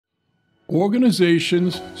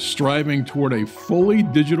Organizations striving toward a fully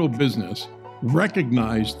digital business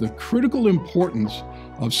recognize the critical importance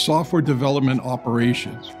of software development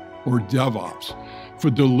operations, or DevOps, for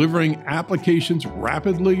delivering applications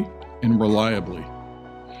rapidly and reliably.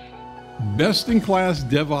 Best-in-class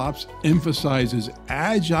DevOps emphasizes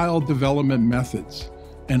agile development methods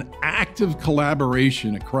and active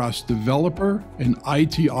collaboration across developer and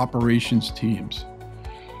IT operations teams.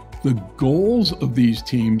 The goals of these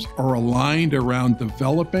teams are aligned around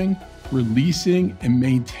developing, releasing, and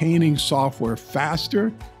maintaining software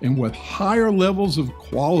faster and with higher levels of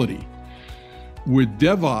quality. With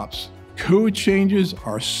DevOps, code changes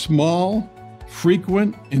are small,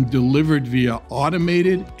 frequent, and delivered via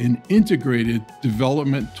automated and integrated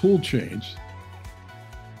development tool chains.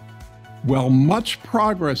 While much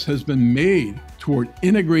progress has been made toward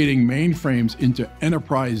integrating mainframes into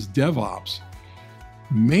enterprise DevOps,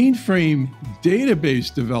 mainframe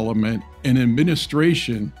database development and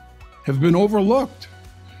administration have been overlooked.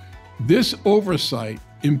 This oversight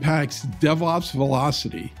impacts DevOps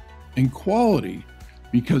velocity and quality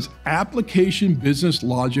because application business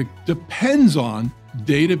logic depends on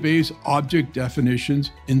database object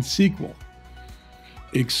definitions in SQL.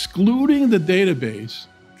 Excluding the database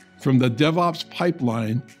from the DevOps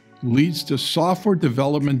pipeline leads to software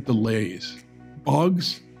development delays,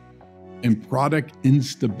 bugs, and product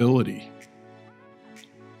instability.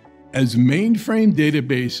 As mainframe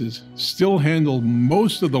databases still handle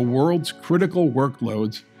most of the world's critical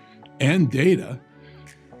workloads and data,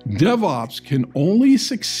 DevOps can only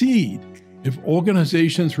succeed if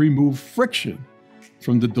organizations remove friction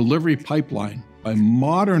from the delivery pipeline by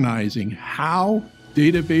modernizing how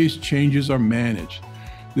database changes are managed.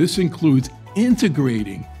 This includes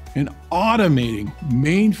integrating and automating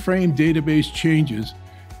mainframe database changes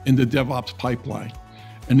in the DevOps pipeline,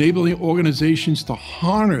 enabling organizations to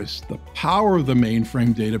harness the power of the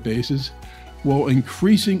mainframe databases while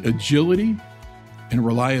increasing agility and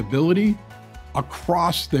reliability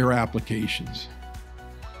across their applications.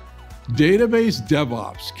 Database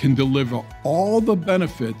DevOps can deliver all the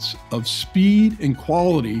benefits of speed and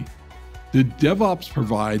quality that DevOps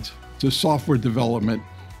provides to software development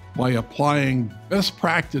by applying best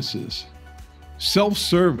practices,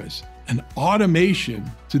 self-service, and automation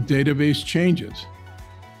to database changes.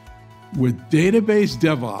 With database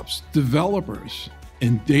DevOps, developers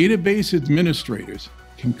and database administrators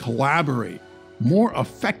can collaborate more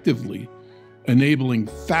effectively, enabling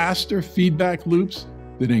faster feedback loops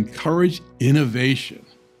that encourage innovation.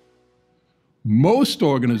 Most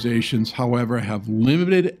organizations, however, have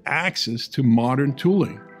limited access to modern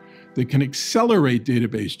tooling that can accelerate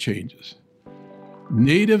database changes.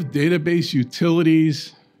 Native database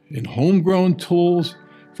utilities and homegrown tools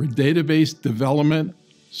for database development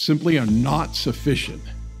simply are not sufficient.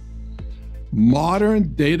 Modern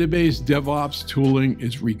database DevOps tooling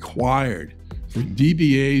is required for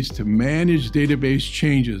DBAs to manage database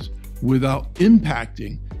changes without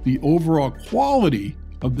impacting the overall quality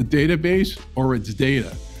of the database or its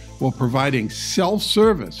data, while providing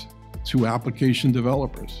self-service to application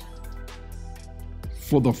developers.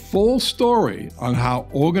 For the full story on how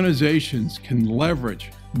organizations can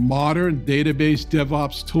leverage modern database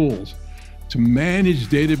DevOps tools to manage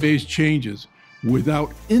database changes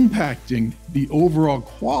without impacting the overall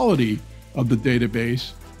quality of the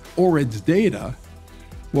database or its data,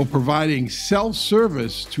 while providing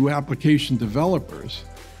self-service to application developers,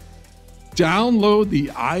 download the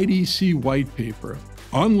IDC white paper,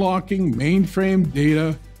 Unlocking Mainframe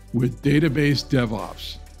Data with Database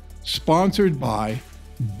DevOps, sponsored by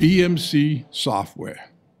BMC Software.